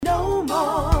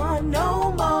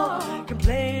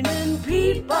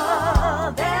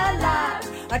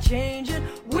changing.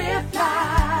 We're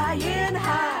flying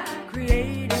high,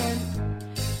 creating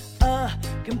a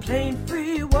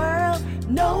complaint-free world.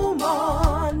 No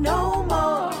more, no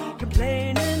more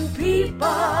complaining.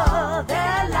 People,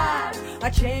 their lives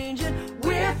are changing.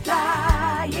 We're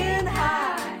flying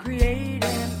high, creating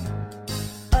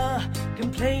a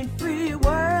complaint-free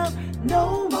world.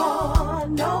 No more,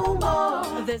 no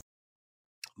more.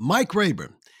 Mike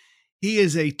Rayburn. He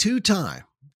is a two-time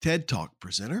TED Talk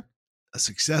presenter, a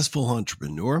successful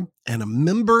entrepreneur, and a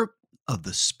member of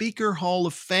the Speaker Hall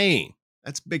of Fame.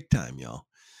 That's big time, y'all.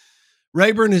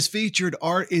 Rayburn is a featured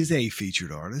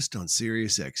artist on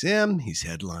Sirius XM. He's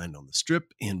headlined on the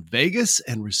Strip in Vegas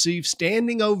and received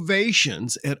standing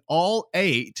ovations at all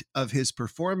 8 of his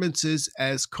performances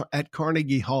at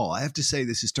Carnegie Hall. I have to say,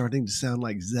 this is starting to sound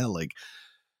like Zelig,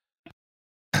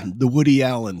 the Woody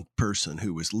Allen person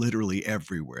who was literally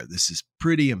everywhere. This is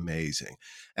pretty amazing.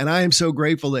 And I am so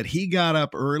grateful that he got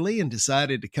up early and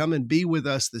decided to come and be with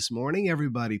us this morning.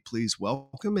 Everybody, please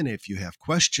welcome. And if you have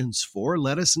questions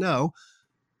let us know.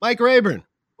 Mike Rayburn.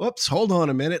 Whoops, hold on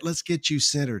a minute. Let's get you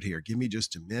centered here. Give me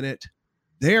just a minute.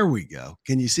 There we go.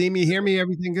 Can you see me, hear me?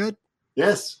 Everything good?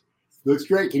 Yes. Looks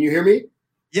great. Can you hear me?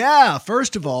 Yeah.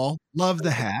 First of all, love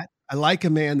the hat. I like a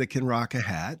man that can rock a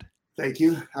hat. Thank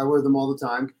you. I wear them all the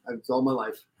time. It's all my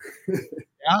life.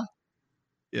 Yeah?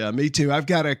 Yeah, me too. I've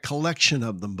got a collection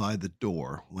of them by the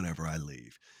door whenever I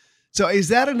leave. So is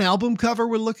that an album cover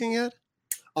we're looking at?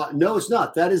 No, it's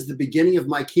not. That is the beginning of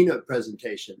my keynote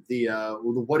presentation, the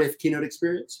What If keynote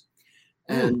experience.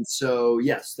 And so,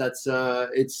 yes, that's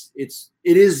it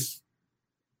is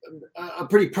a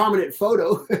pretty prominent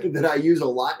photo that I use a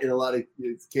lot in a lot of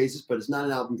cases, but it's not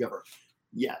an album cover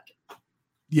yet.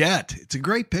 It's a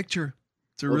great picture.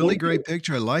 It's a really great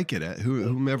picture. I like it.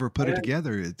 Whomever put it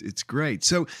together, it's great.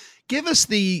 So give us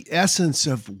the essence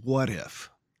of What If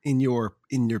in your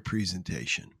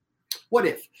presentation. What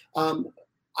if?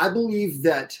 I believe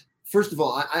that, first of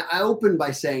all, I open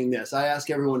by saying this. I ask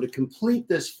everyone to complete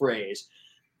this phrase.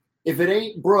 If it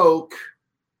ain't broke,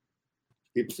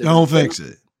 don't fix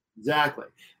it. Exactly.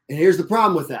 And here's the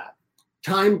problem with that.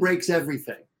 Time breaks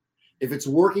everything. If it's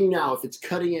working now, if it's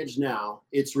cutting edge now,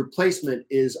 its replacement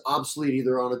is obsolete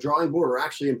either on a drawing board or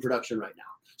actually in production right now.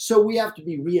 So we have to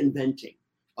be reinventing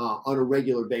on a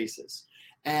regular basis.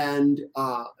 And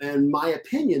my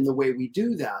opinion, the way we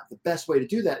do that, the best way to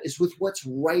do that is with what's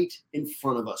right in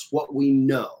front of us, what we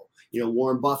know. You know,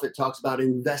 Warren Buffett talks about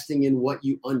investing in what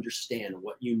you understand,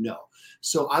 what you know.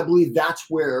 So I believe that's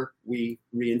where we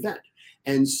reinvent.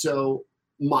 And so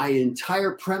my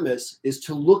entire premise is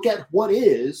to look at what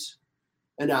is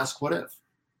and ask what if.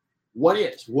 What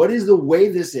is? What is the way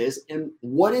this is? And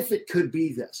what if it could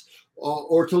be this?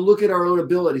 Or to look at our own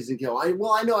abilities and go, I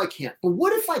know I can't, but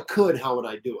what if I could? How would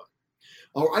I do it?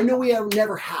 Or I know we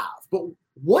never have, but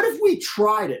what if we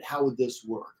tried it? How would this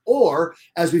work? Or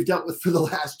as we've dealt with for the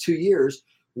last 2 years,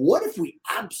 what if we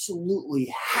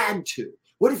absolutely had to?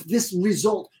 What if this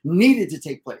result needed to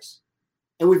take place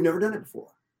and we've never done it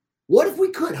before? What if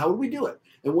we could? How would we do it?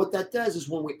 And what that does is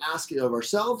when we ask it of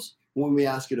ourselves, when we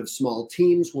ask it of small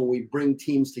teams, when we bring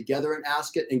teams together and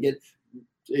ask it and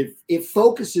it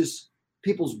focuses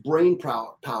people's brain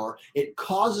power. It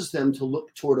causes them to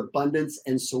look toward abundance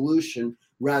and solution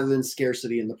rather than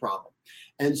scarcity in the problem.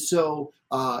 And so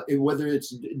whether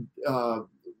it's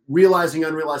realizing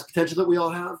unrealized potential that we all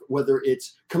have, whether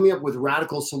it's coming up with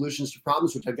radical solutions to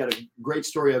problems, which I've got a great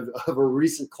story of a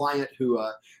recent client who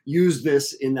used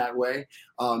this in that way,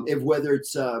 whether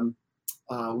it's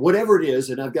whatever it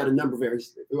is, and I've got a number of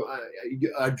areas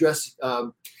I address.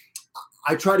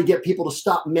 I try to get people to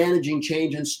stop managing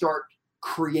change and start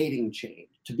creating change,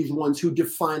 to be the ones who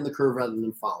define the curve rather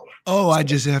than follow it. Oh, I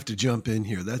just have to jump in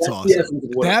here. That's awesome.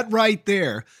 That right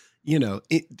there,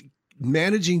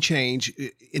 managing change,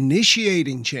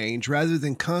 initiating change rather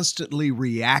than constantly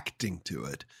reacting to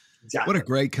it. Exactly. What a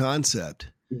great concept.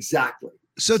 Exactly.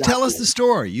 So tell us the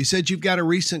story. You said you've got a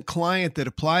recent client that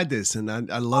applied this, and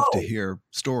I love to hear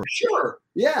stories. Sure.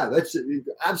 Yeah, that's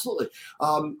absolutely.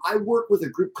 I work with a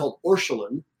group called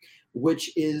Orscheln,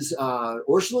 which is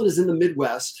Orscheln is in the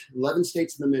Midwest, 11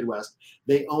 states in the Midwest.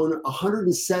 They own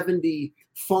 170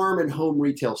 farm and home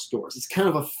retail stores. It's kind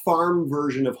of a farm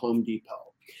version of Home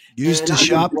Depot. Used to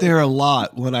shop there a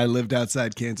lot when I lived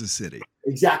outside Kansas City.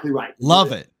 Exactly right.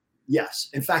 Love it. Yes.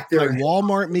 In fact, they're like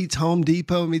Walmart meets Home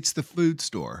Depot meets the food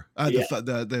store,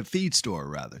 the feed store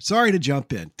rather. Sorry to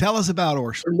jump in. Tell us about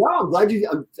Orscheln. No, I'm glad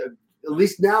you. At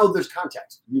least now there's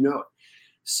context. You know it.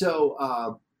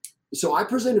 So, so I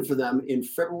presented for them in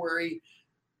February.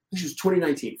 This was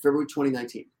 2019, February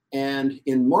 2019, and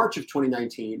in March of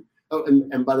 2019, Oh,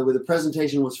 and by the way, the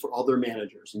presentation was for all their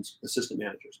managers and assistant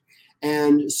managers.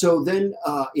 And so then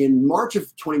in March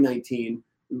of 2019,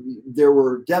 there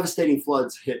were devastating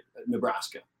floods hit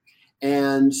Nebraska.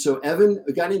 And so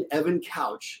a guy named Evan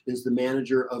Couch is the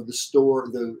manager of the store,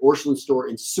 the Orscheln store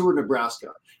in Seward,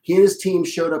 Nebraska. He and his team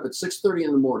showed up at 6:30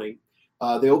 in the morning.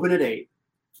 They opened at 8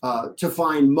 to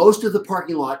find most of the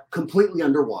parking lot completely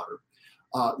underwater.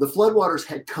 The floodwaters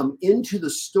had come into the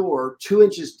store 2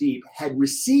 inches deep, had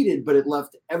receded, but it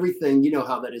left everything. You know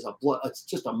how that is, it's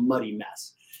just a muddy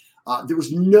mess. There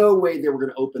was no way they were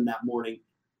going to open that morning.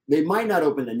 They might not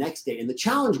open the next day. And the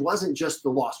challenge wasn't just the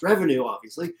lost revenue,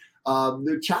 obviously.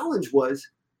 The challenge was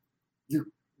the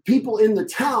people in the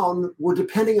town were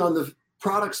depending on the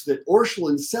products that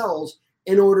Orscheln sells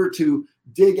in order to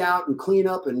dig out and clean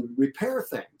up and repair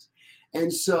things.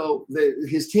 And so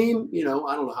his team, I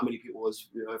don't know how many people it was,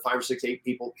 5 or 6, 8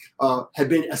 people, had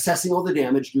been assessing all the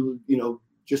damage,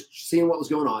 just seeing what was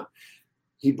going on.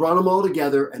 He brought them all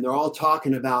together and they're all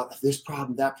talking about this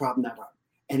problem, that problem, that problem.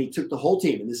 And he took the whole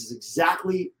team, and this is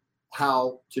exactly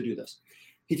how to do this.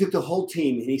 He took the whole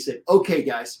team and he said, okay,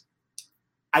 guys,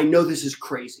 I know this is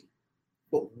crazy,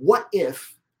 but what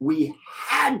if we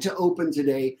had to open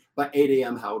today by 8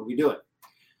 a.m.? How would we do it?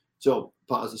 So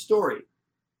pause the story.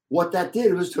 What that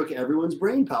did was took everyone's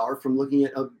brain power from looking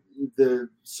at the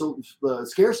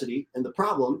scarcity and the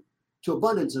problem to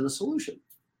abundance and a solution.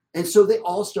 And so they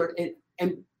all started,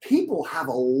 and people have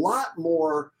a lot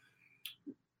more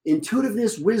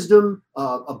intuitiveness, wisdom,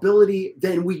 ability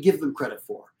than we give them credit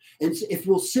for. And if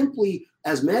we'll simply,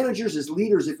 as managers, as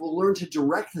leaders, if we'll learn to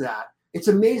direct that, it's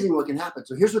amazing what can happen.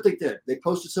 So here's what they did. They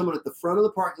posted someone at the front of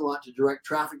the parking lot to direct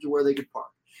traffic to where they could park.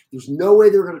 There's no way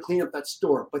they were going to clean up that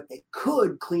store, but they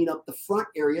could clean up the front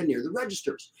area near the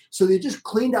registers. So they just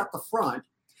cleaned out the front.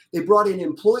 They brought in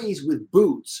employees with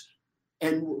boots.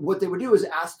 And what they would do is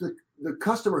ask the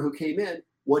customer who came in,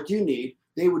 what do you need?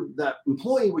 That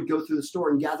employee would go through the store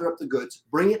and gather up the goods,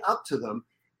 bring it up to them.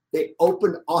 They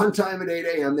opened on time at 8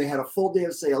 a.m. They had a full day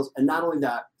of sales. And not only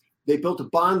that, they built a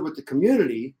bond with the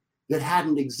community that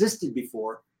hadn't existed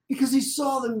before because he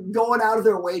saw them going out of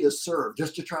their way to serve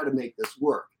just to try to make this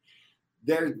work.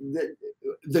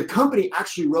 The company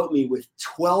actually wrote me with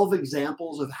 12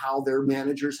 examples of how their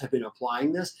managers have been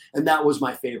applying this. And that was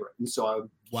my favorite. And so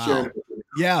I shared it with you.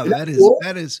 Yeah,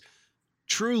 that is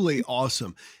truly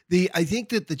awesome. I think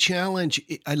that the challenge,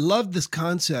 I love this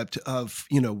concept of,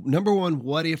 number one,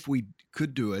 what if we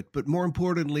could do it, but more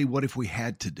importantly, what if we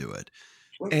had to do it?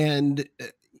 Right. And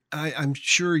I'm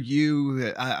sure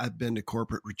I've been to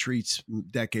corporate retreats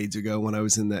decades ago when I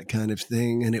was in that kind of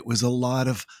thing, and it was a lot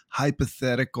of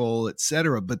hypothetical, et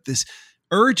cetera, but this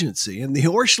urgency and the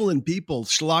Orscheln people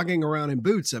slogging around in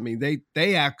boots. I mean,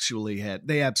 they absolutely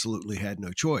had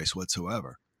no choice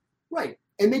whatsoever. Right.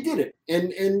 And they did it.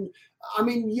 And I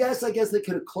mean, yes, I guess they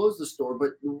could have closed the store, but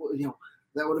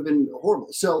that would have been horrible.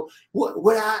 So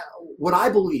what I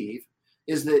believe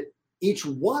is that each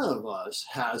one of us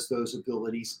has those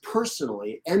abilities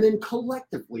personally, and then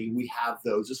collectively we have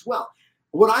those as well.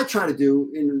 What I try to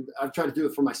do, and I've tried to do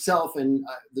it for myself, and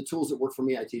the tools that work for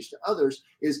me, I teach to others,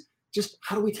 is just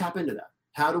how do we tap into that?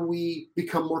 How do we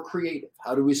become more creative?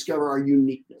 How do we discover our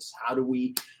uniqueness? How do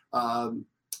we,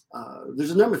 there's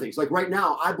a number of things. Like right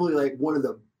now, I believe like one of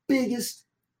the biggest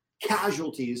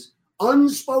casualties,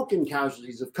 unspoken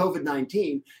casualties of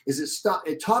COVID-19 is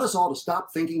it taught us all to stop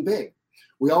thinking big.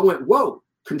 We all went, whoa,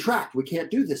 contract. We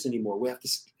can't do this anymore. We have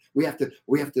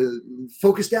to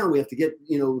focus down. We have to get,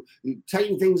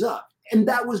 tighten things up. And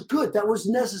that was good. That was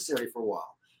necessary for a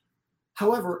while.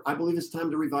 However, I believe it's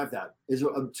time to revive that, is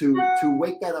to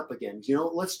wake that up again.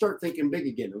 Let's start thinking big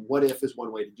again. And what if is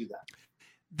one way to do that.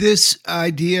 This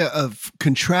idea of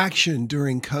contraction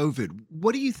during COVID,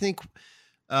 what do you think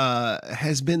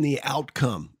has been the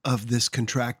outcome of this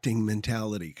contracting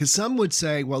mentality? Because some would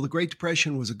say, well, the Great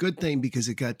Depression was a good thing because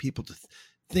it got people to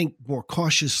think more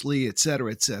cautiously, et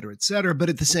cetera, et cetera, et cetera. But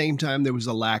at the same time, there was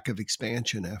a lack of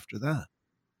expansion after that.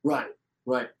 Right.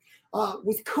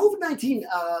 With COVID-19,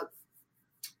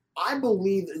 I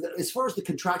believe that as far as the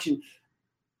contraction,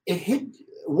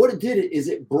 what it did is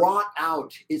it brought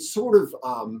out, it sort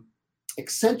of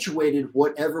accentuated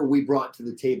whatever we brought to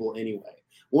the table anyway.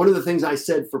 One of the things I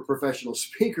said for professional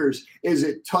speakers is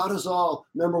it taught us all,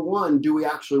 number one, do we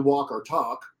actually walk our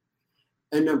talk?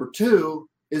 And number two,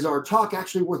 is our talk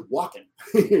actually worth walking?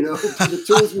 The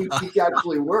tools we teach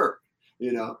actually work,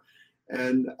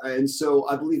 And so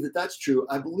I believe that that's true.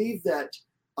 I believe that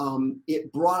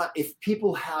it brought, if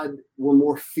people were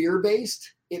more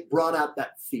fear-based, it brought out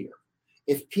that fear.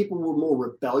 If people were more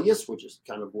rebellious, which is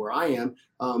kind of where I am,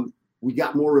 we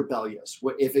got more rebellious.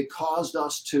 If it caused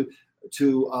us to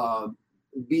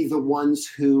be the ones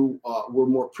who were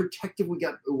more protective. We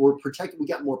got more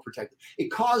protective. It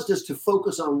caused us to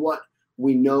focus on what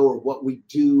we know or what we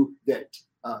do that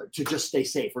to just stay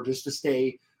safe or just to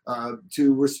stay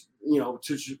to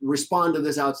respond to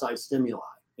this outside stimuli.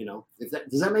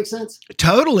 Does that make sense?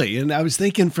 Totally. And I was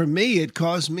thinking, for me, it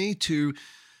caused me to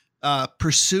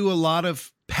pursue a lot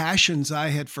of passions I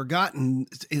had forgotten.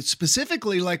 It's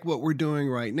specifically like what we're doing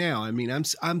right now. I mean,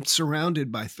 I'm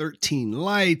surrounded by 13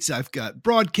 lights. I've got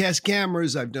broadcast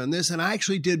cameras. I've done this, and I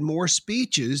actually did more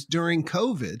speeches during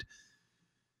COVID.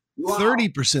 Wow.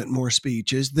 30% more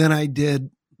speeches than I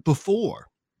did before.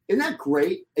 Isn't that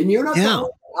great? And you're not. Yeah.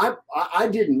 I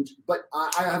didn't, but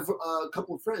I have a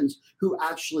couple of friends who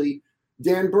actually.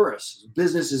 Dan Burris'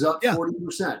 business is up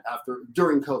 40%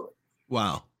 during COVID.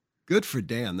 Wow. Good for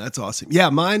Dan. That's awesome. Yeah,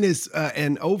 mine is,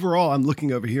 and overall, I'm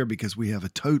looking over here because we have a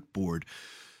tote board.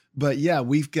 But yeah,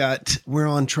 we're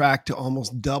on track to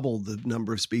almost double the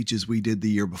number of speeches we did the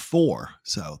year before.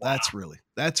 So that's really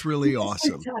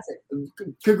awesome. Fantastic.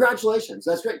 Congratulations.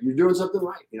 That's great. You're doing something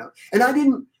right, And I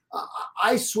didn't,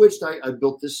 I switched, I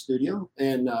built this studio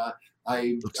and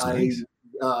nice.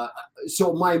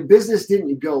 So my business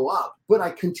didn't go up, but I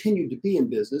continued to be in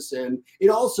business. And it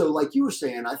also, like you were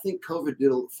saying, I think COVID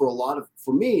did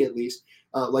for me at least,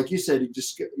 like you said,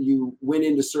 you went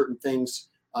into certain things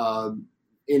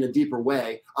in a deeper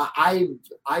way. It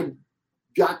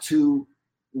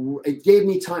gave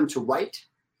me time to write.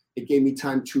 It gave me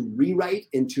time to rewrite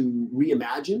and to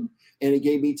reimagine. And it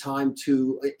gave me time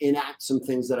to enact some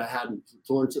things that I hadn't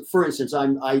learned. For instance,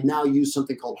 I now use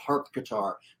something called harp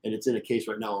guitar, and it's in a case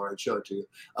right now where I'd show it to you.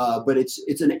 But it's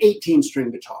an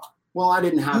 18-string guitar. Well, I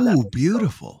didn't have that. Oh,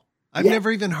 beautiful. I've never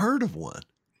even heard of one.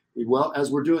 Well, as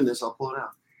we're doing this, I'll pull it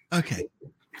out. Okay.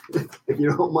 If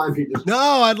you don't mind me. No,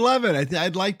 I'd love it.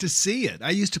 I'd like to see it. I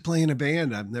used to play in a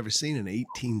band. I've never seen an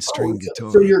 18-string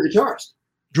guitar. So you're a guitarist?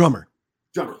 Drummer.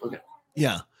 Okay.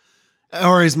 Yeah.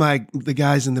 Or as the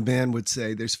guys in the band would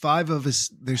say, there's 5 of us,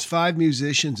 there's 5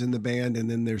 musicians in the band,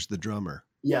 and then there's the drummer.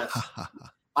 Yes.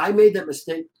 I made that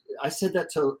mistake. I said that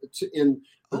in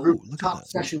a group of top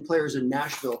session players in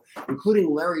Nashville,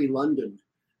 including Larry London,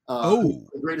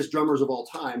 the greatest drummers of all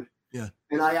time. Yeah.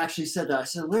 And I actually said that. I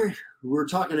said, Larry, we were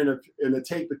talking in a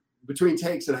take between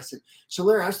takes, and I said, so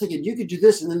Larry, I was thinking you could do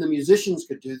this, and then the musicians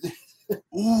could do this.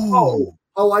 Ooh.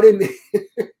 I didn't.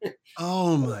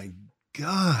 Oh my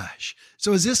gosh.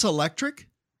 So is this electric?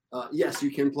 Yes,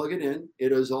 you can plug it in.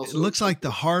 It is also. It looks like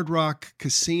the Hard Rock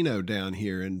Casino down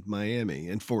here in Miami,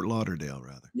 in Fort Lauderdale,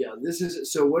 rather. Yeah, this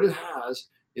is. So what it has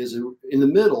is in the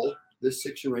middle, this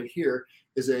section right here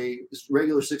is a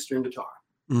regular 6-string guitar.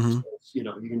 Mm-hmm.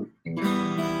 So you can.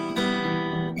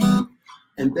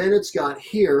 And then it's got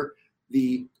here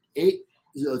the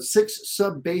 6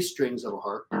 sub bass strings of a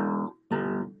harp.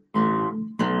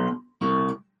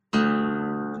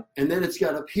 And then it's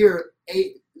got up here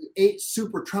 8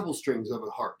 super treble strings of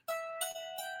a harp.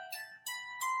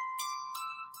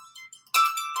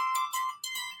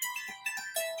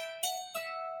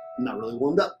 I'm not really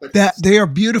warmed up, but they are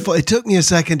beautiful. It took me a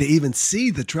second to even see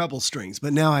the treble strings,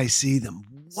 but now I see them.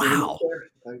 Wow,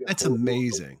 that's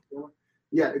amazing.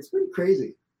 Yeah, it's pretty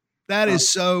crazy. That is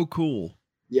so cool.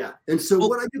 Yeah, and so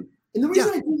what I do, and the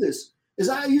reason I do this is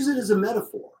I use it as a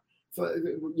metaphor.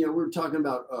 We're talking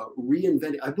about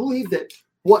reinventing. I believe that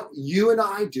what you and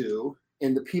I do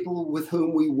and the people with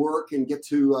whom we work and get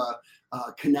to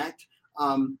connect,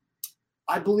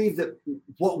 I believe that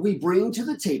what we bring to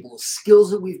the table, the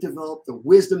skills that we've developed, the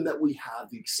wisdom that we have,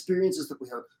 the experiences that we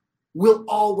have, will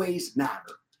always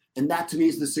matter. And that to me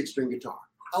is the 6-string guitar.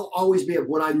 I'll always be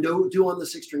what I do on the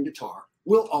 6-string guitar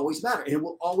will always matter, and it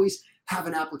will always have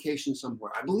an application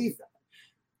somewhere. I believe that.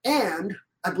 And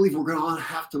I believe we're going to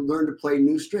have to learn to play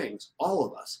new strings, all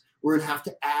of us. We're going to have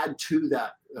to add to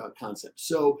that concept.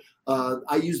 So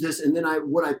I use this, and then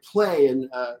what I play, and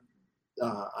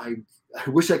I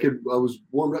wish I was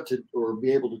warmed up to or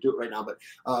be able to do it right now, but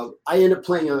I end up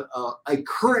playing a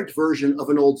current version of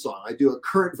an old song. I do a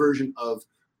current version of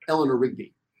Eleanor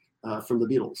Rigby from the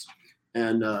Beatles,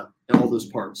 and all those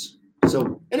parts.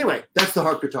 So anyway, that's the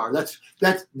harp guitar.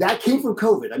 That came from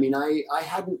COVID. I mean, I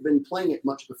hadn't been playing it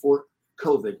much before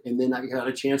COVID, and then I got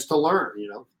a chance to learn,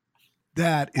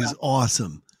 That is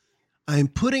awesome. I'm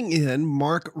putting in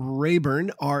Mark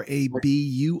Rayburn,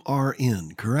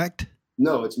 Raburn, correct?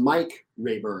 No, it's Mike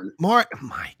Rayburn.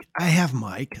 Mike. I have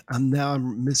Mike.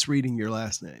 I'm misreading your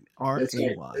last name.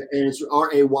 R-A-Y. And it's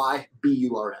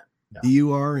R-A-Y-B-U-R-N.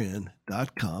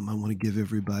 BURN.com. I want to give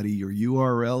everybody your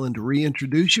URL and to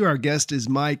reintroduce you. Our guest is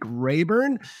Mike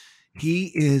Rayburn.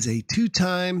 He is a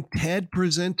two-time TED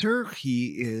presenter.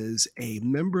 He is a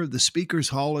member of the Speakers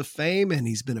Hall of Fame, and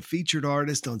he's been a featured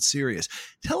artist on Sirius.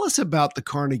 Tell us about the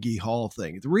Carnegie Hall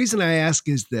thing. The reason I ask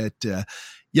is that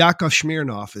Yakov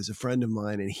Smirnoff is a friend of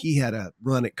mine, and he had a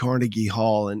run at Carnegie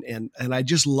Hall, and I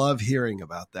just love hearing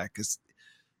about that because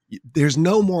there's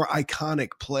no more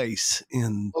iconic place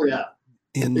in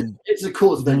it's the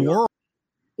coolest the venue. world.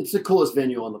 It's the coolest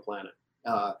venue on the planet,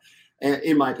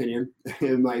 in my opinion,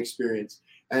 in my experience.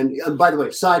 And by the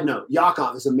way, side note,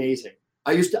 Yakov is amazing.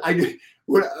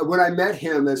 When I met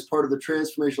him as part of the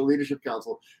Transformational Leadership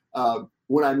Council,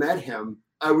 when I met him,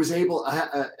 I was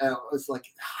like,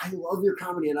 I love your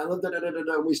comedy, and I love that.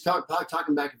 And we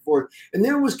talking back and forth, and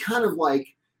there was kind of like,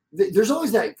 there's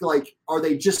always that, like, are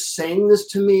they just saying this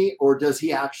to me, or does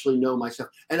he actually know my stuff?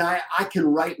 And I can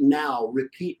right now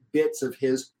repeat bits of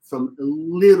his from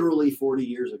literally 40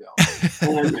 years ago,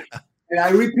 and I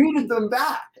repeated them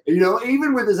back,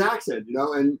 even with his accent,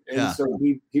 and so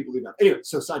he believed that. Anyway,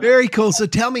 so very cool. So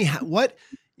tell me what.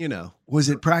 Was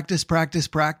it practice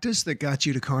that got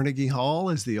you to Carnegie Hall,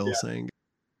 is the old saying?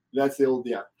 That's the old,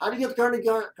 How do you get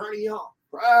to Carnegie Hall?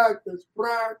 Practice.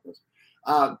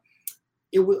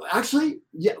 It was actually,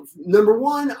 number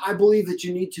one, I believe that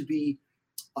you need to be,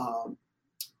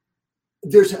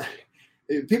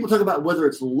 people talk about whether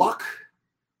it's luck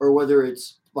or whether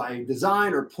it's by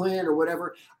design or plan or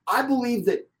whatever. I believe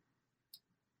that,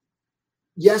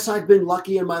 yes, I've been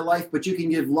lucky in my life, but you can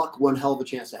give luck one hell of a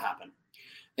chance to happen.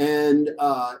 And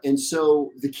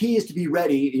so the key is to be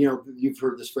ready. You've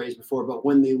heard this phrase before, but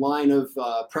when the line of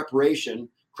preparation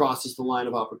crosses the line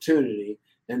of opportunity,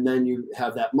 and then you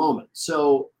have that moment.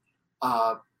 So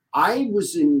I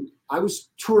was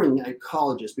touring at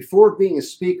colleges. Before being a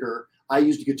speaker, I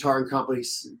used guitar and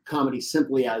comedy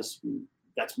simply as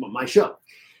that's my show.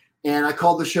 And I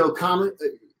called the show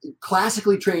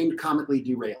Classically Trained, Comically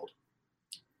Derailed.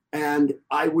 And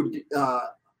I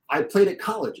played at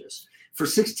colleges. For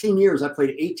 16 years, I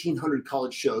played 1,800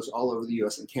 college shows all over the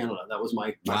U.S. and Canada. That was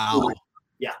my wow.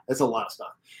 Yeah, that's a lot of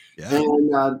stuff. Yeah.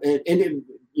 And it,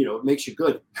 it makes you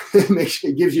good.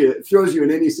 It throws you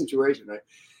in any situation, right?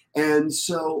 And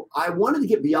so I wanted to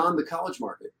get beyond the college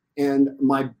market. And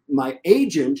my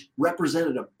agent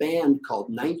represented a band called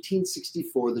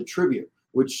 1964, The Tribute,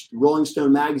 which Rolling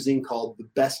Stone magazine called the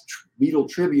best Beatle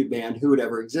tribute band who had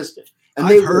ever existed. And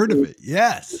I've heard of it.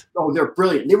 Yes. Oh, they're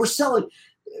brilliant. They were selling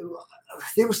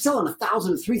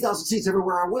 1,000 to 3,000 seats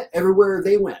everywhere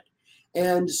they went.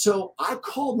 And so I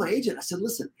called my agent. I said,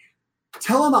 listen,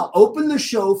 tell them I'll open the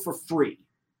show for free.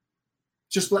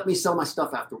 Just let me sell my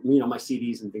stuff after, my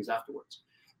CDs and things afterwards.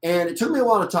 And it took me a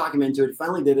while to talk him into it.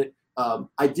 Finally did it.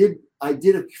 I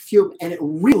did a few, and it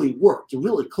really worked. It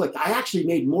really clicked. I actually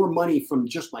made more money from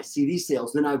just my CD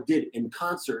sales than I did in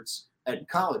concerts at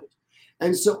college.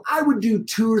 And so I would do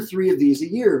 2 or 3 of these a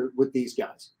year with these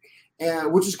guys,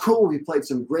 and which is cool. We played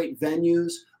some great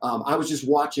venues. I was just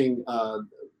watching,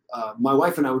 my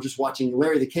wife and I were just watching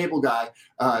Larry the Cable Guy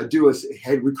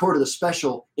had recorded a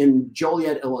special in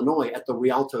Joliet, Illinois at the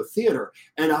Rialto Theater.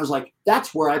 And I was like,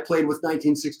 that's where I played with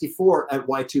 1964 at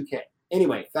Y2K.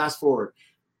 Anyway, fast forward.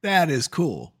 That is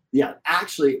cool. Yeah,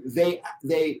 actually, they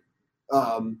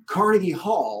Carnegie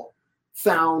Hall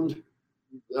found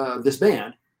this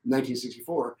band,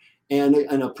 1964, and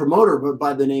a promoter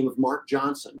by the name of Mark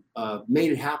Johnson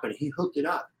made it happen. He hooked it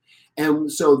up.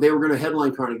 And so they were going to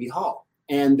headline Carnegie Hall,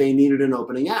 and they needed an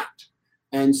opening act.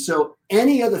 And so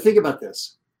think about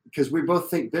this, because we both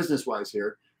think business-wise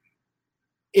here.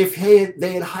 If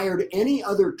they had hired any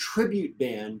other tribute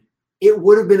band, it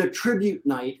would have been a tribute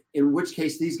night, in which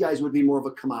case these guys would be more of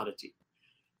a commodity.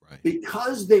 Right.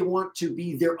 Because they want to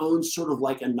be their own sort of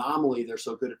like anomaly. They're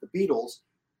so good at the Beatles.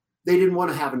 They didn't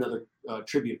want to have another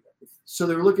tribute. So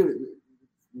they were looking at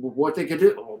what they could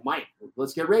do. Oh, Mike,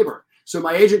 let's get Rayburn. So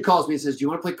my agent calls me and says, do you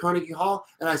want to play Carnegie Hall?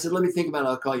 And I said, let me think about it.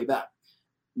 I'll call you back.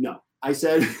 No, I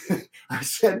said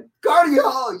Carnegie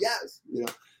Hall. Yes.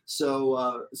 So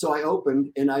I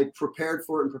opened and I prepared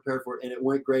for it, and it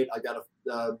went great. I got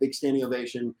a big standing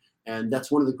ovation. And that's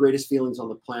one of the greatest feelings on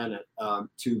the planet,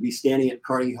 to be standing at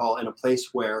Carnegie Hall in a place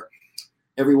where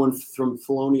everyone from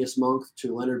Thelonious Monk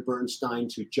to Leonard Bernstein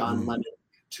to John Lennon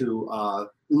to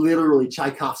literally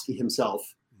Tchaikovsky himself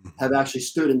have actually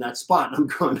stood in that spot. And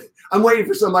I'm waiting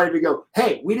for somebody to go,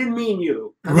 hey, we didn't mean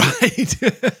you. Right.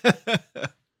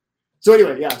 So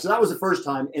anyway, yeah, so that was the first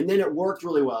time. And then it worked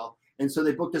really well. And so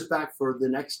they booked us back for the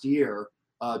next year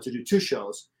to do 2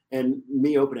 shows and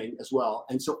me opening as well.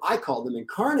 And so I called them in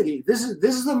Carnegie. This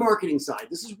is the marketing side.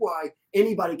 This is why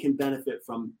anybody can benefit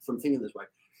from thinking this way.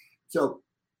 So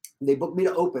they booked me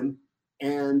to open,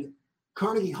 and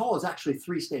Carnegie Hall is actually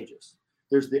 3 stages.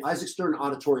 There's the Isaac Stern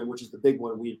Auditorium, which is the big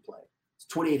one we'd play. It's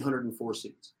 2,804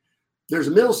 seats. There's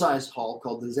a middle-sized hall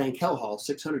called the Zankel Hall,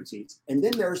 600 seats. And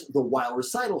then there's the Weil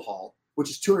Recital Hall, which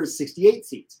is 268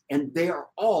 seats. And they are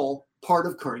all part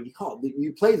of Carnegie Hall.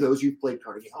 You play those, you've played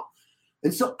Carnegie Hall.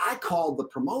 And so I called the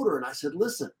promoter and I said,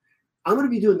 listen, I'm going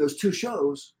to be doing those 2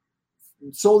 shows,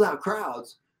 sold out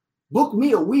crowds. Book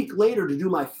me a week later to do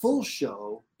my full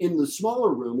show in the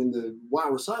smaller room in the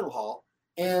Weil Recital Hall.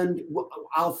 And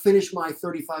I'll finish my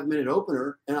 35-minute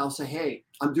opener and I'll say, hey,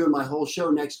 I'm doing my whole show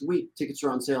next week. Tickets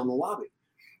are on sale in the lobby.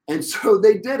 And so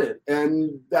they did it.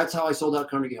 And that's how I sold out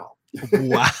Carnegie Hall.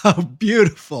 Wow,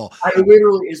 beautiful.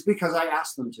 It's because I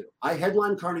asked them to. I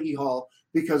headlined Carnegie Hall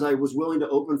because I was willing to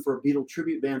open for a Beatle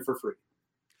tribute band for free.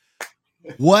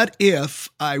 What if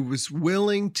I was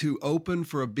willing to open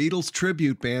for a Beatles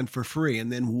tribute band for free?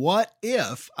 And then what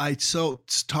if I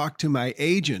talked to my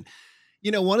agent?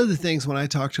 You know, one of the things when I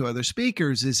talk to other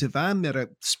speakers is if I'm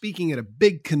speaking at a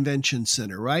big convention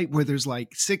center, right, where there's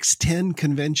like 6-10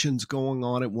 conventions going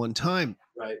on at one time.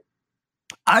 Right.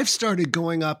 I've started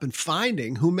going up and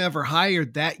finding whomever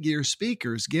hired that year's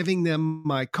speakers, giving them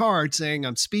my card saying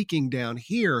I'm speaking down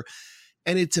here.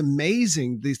 And it's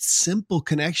amazing the simple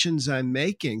connections I'm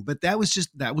making. But that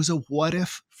was a what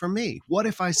if for me. What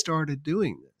if I started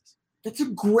doing this? That's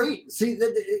a great,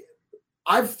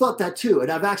 I've thought that too.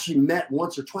 And I've actually met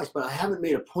once or twice, but I haven't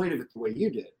made a point of it the way you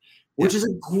did, which is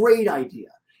a great idea.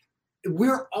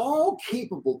 We're all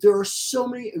capable. There are so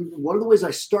many. One of the ways I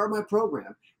start my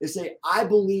program is say, I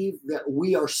believe that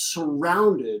we are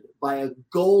surrounded by a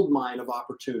gold mine of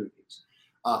opportunities,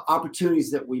 opportunities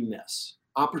that we miss,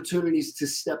 opportunities to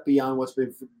step beyond what's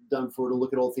been done for, to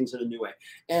look at old things in a new way.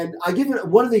 And I give it,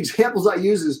 one of the examples I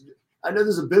use is, I know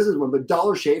there's a business one, but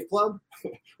Dollar Shave Club,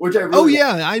 which I really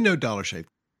I know Dollar Shave.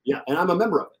 Yeah, and I'm a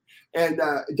member of it. And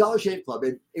Dollar Shave Club,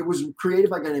 it was created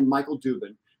by a guy named Michael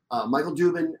Dubin. Michael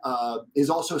Dubin is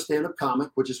also a stand-up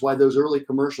comic, which is why those early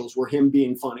commercials were him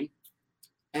being funny.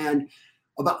 And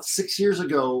about 6 years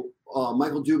ago,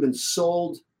 Michael Dubin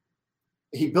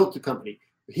he built the company.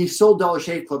 He sold Dollar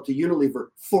Shave Club to Unilever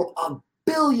for $1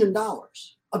 billion. $1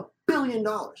 billion.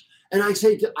 And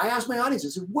I asked my audience, I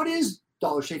said, what is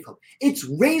Dollar Shave Club? It's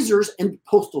razors and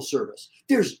postal service.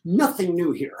 There's nothing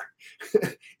new here.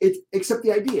 Except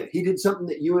the idea. He did something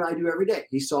that you and I do every day.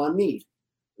 He saw a need.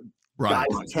 Right.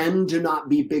 Guys tend to not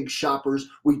be big shoppers.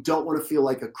 We don't want to feel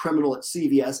like a criminal at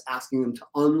CVS asking them to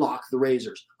unlock the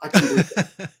razors. I can believe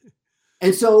that.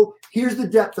 And so here's the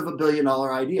depth of $1 billion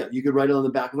idea. You could write it on the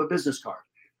back of a business card.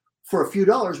 For a few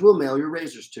dollars, we'll mail your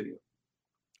razors to you.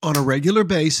 On a regular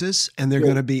basis, and they're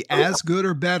going to be as good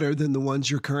or better than the ones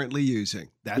you're currently using.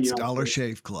 That's Dollar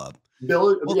Shave Club.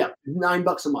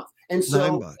 $9 a month. And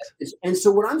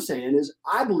so, what I'm saying is,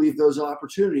 I believe those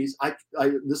opportunities.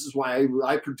 This is why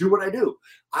I do what I do.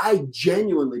 I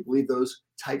genuinely believe those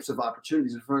types of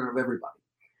opportunities in front of everybody.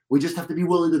 We just have to be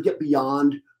willing to get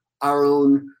beyond our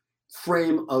own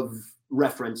frame of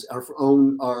reference, our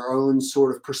own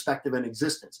sort of perspective and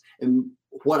existence. And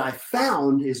what I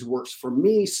found works for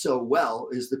me so well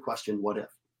is the question, what if?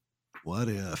 What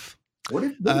if? What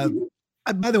if?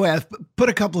 By the way, I've put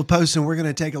a couple of posts and we're going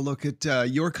to take a look at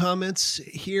your comments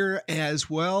here, as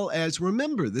well as,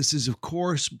 remember, this is, of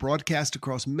course, broadcast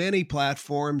across many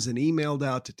platforms and emailed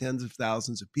out to tens of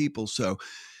thousands of people. So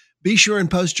be sure and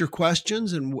post your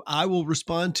questions and I will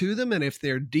respond to them. And if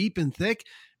they're deep and thick,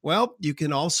 well, you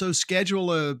can also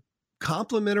schedule a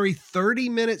complimentary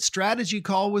 30-minute strategy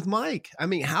call with Mike. I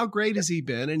mean, how great has he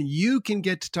been? And you can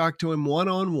get to talk to him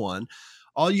one-on-one.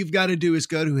 All you've got to do is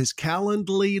go to his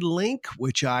Calendly link,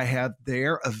 which I have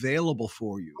there available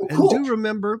for you. Oh, cool. And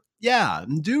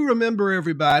do remember,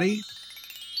 everybody,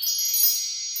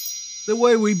 the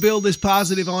way we build this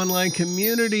positive online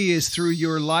community is through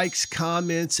your likes,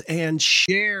 comments, and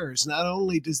shares. Not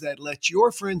only does that let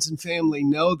your friends and family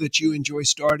know that you enjoy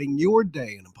starting your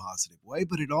day in a positive way,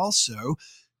 but it also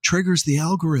triggers the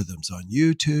algorithms on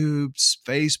YouTube,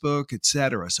 Facebook,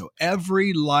 etc. So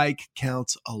every like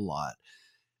counts a lot.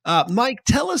 Mike,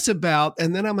 tell us about,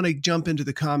 and then I'm going to jump into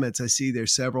the comments. I see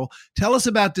there's several. Tell us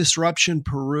about Disruption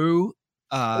Peru,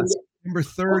 September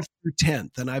 3rd through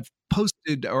 10th. And I've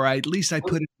posted, or at least I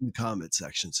put it in the comment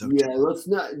section. So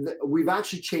we've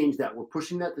actually changed that. We're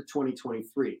pushing that to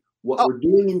 2023. What we're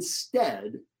doing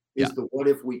instead is the What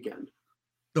If Weekend.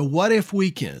 The What If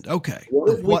Weekend. Okay.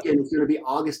 What If Weekend is going to be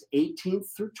August 18th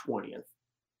through 20th.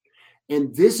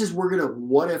 And this is, we're going to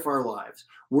what if our lives.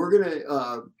 We're going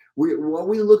to, what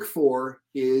we look for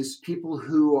is people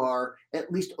who are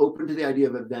at least open to the idea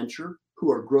of adventure,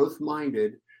 who are growth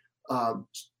minded,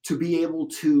 to be able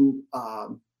to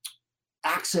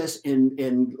access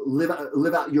and live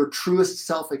out your truest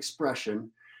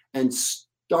self-expression and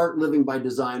start living by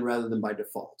design rather than by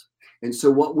default. And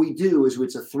so what we do is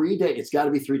it's a 3-day, it's got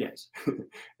to be 3 days.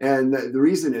 And the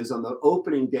reason is on the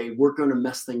opening day, we're going to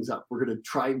mess things up. We're going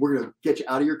to get you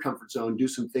out of your comfort zone, do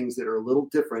some things that are a little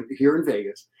different here in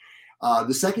Vegas.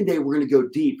 The second day, we're going to go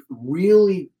deep,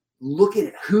 really looking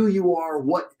at who you are,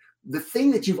 what the thing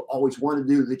that you've always wanted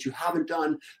to do that you haven't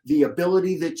done, the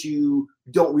ability that you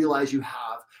don't realize you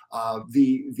have,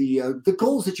 the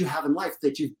goals that you have in life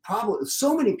that you've probably,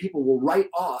 so many people will write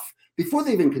off before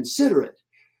they even consider it.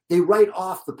 They write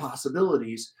off the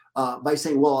possibilities by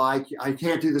saying, well, I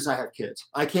can't do this. I have kids.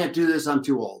 I can't do this. I'm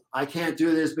too old. I can't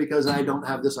do this because I don't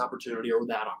have this opportunity or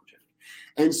that opportunity.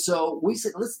 And so we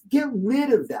said, let's get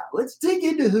rid of that. Let's dig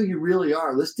into who you really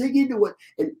are. Let's dig into what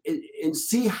and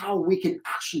see how we can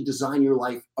actually design your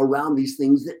life around these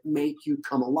things that make you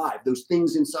come alive, those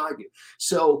things inside you.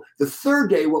 So the third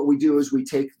day, what we do is we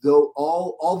take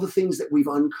all the things that we've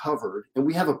uncovered, and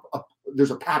we have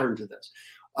there's a pattern to this.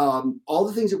 All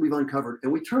the things that we've uncovered,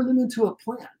 and we turn them into a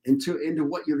plan, into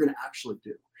what you're going to actually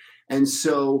do. And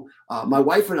so my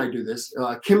wife and I do this.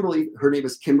 Kimberly, her name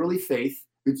is Kimberly Faith.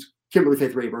 It's Kimberly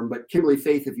Faith Rayburn, but Kimberly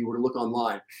Faith, if you were to look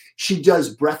online, she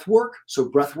does breath work. So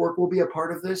breath work will be a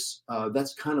part of this.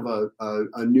 That's kind of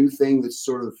a new thing that's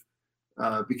sort of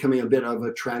becoming a bit of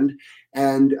a trend.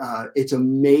 And it's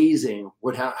amazing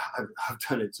what I've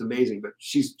done. It's amazing, but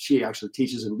she actually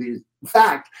teaches and leads. In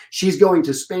fact, she's going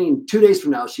to Spain 2 days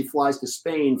from now. She flies to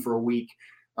Spain for a week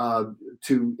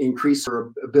to increase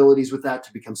her abilities with that,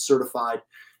 to become certified.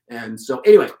 And so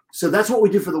anyway, so that's what we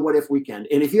do for the What If Weekend.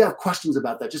 And if you have questions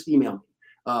about that, just email me,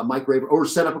 Mike Rayburn, or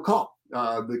set up a call,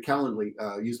 the Calendly,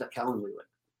 use that Calendly link.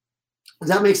 Does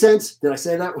that make sense? Did I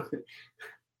say that?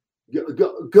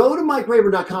 Go to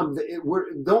MikeRayburn.com.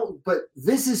 But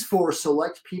this is for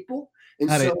select people.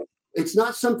 And so it's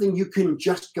not something you can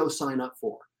just go sign up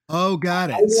for. Oh, got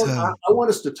it. I want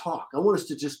us to talk. I want us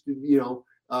to just,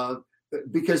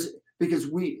 because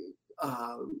we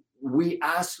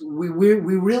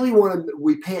really want to,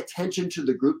 we pay attention to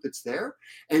the group that's there.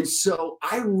 And so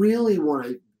I really want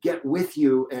to get with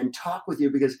you and talk with you,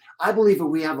 because I believe if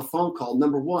we have a phone call,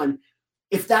 number one,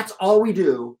 if that's all we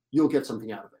do, you'll get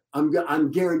something out of it. I'm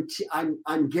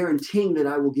guaranteeing that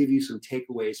I will give you some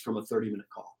takeaways from a 30-minute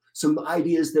call, some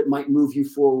ideas that might move you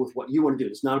forward with what you want to do.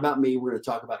 It's not about me. We're going to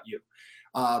talk about you.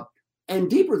 And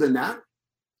deeper than that,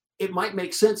 it might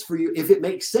make sense for you. If it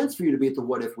makes sense for you to be at the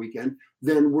What If Weekend,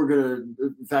 then we're going to,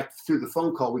 in fact, through the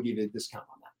phone call, we give you a discount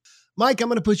on that. Mike, I'm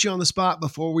going to put you on the spot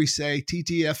before we say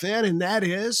TTFN, and that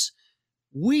is,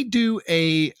 we do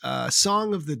a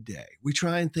song of the day. We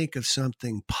try and think of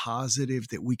something positive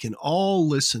that we can all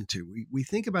listen to. We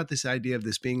think about this idea of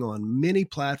this being on many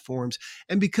platforms,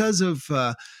 and because of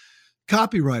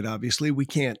copyright, obviously, we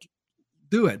can't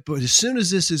do it. But as soon as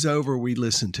this is over, we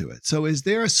listen to it. So is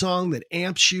there a song that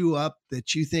amps you up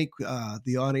that you think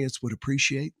the audience would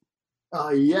appreciate?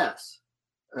 Yes.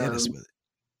 Hit us with it.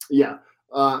 Yeah.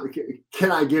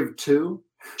 Can I give two?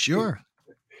 Sure.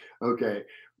 Okay.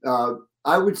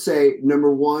 I would say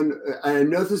number one, and I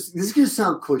know this is going to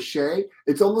sound cliche.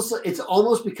 It's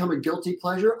almost become a guilty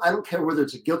pleasure. I don't care whether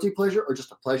it's a guilty pleasure or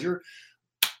just a pleasure.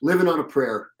 Living on a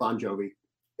Prayer, Bon Jovi,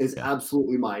 is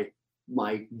absolutely my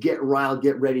get riled,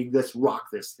 get ready, let's rock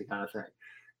this, the kind of thing.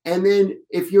 And then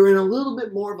if you're in a little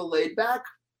bit more of a laid back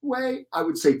way, I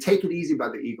would say Take It Easy by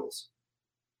the Eagles.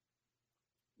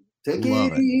 Take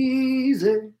it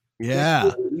easy.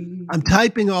 Yeah. I'm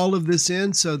typing all of this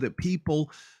in so that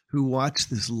people who watch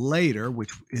this later,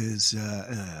 which is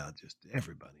just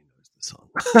everybody knows the song.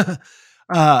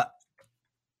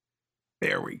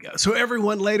 There we go. So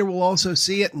everyone later will also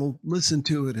see it and will listen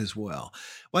to it as well.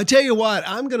 Well, I tell you what,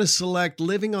 I'm going to select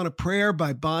Living on a Prayer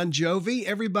by Bon Jovi.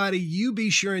 Everybody, you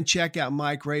be sure and check out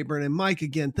Mike Rayburn. And Mike,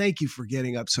 again, thank you for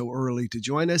getting up so early to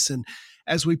join us. And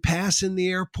as we pass in the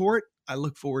airport, I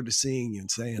look forward to seeing you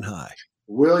and saying hi.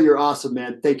 Will, you're awesome,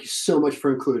 man. Thank you so much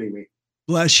for including me.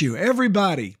 Bless you.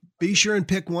 Everybody, be sure and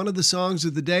pick one of the songs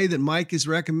of the day that Mike has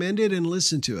recommended and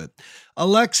listen to it.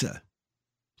 Alexa,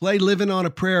 play Living on a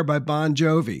Prayer by Bon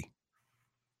Jovi.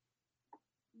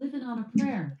 Living on a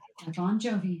Prayer by Bon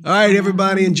Jovi. All right,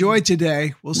 everybody, enjoy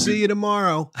today. We'll see you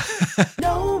tomorrow.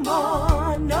 No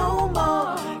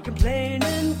more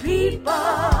complaining people.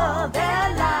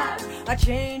 Their lives are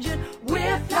changing.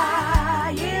 We're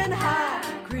flying high,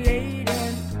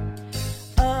 creating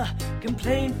a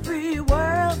complaint-free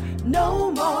world.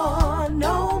 No more.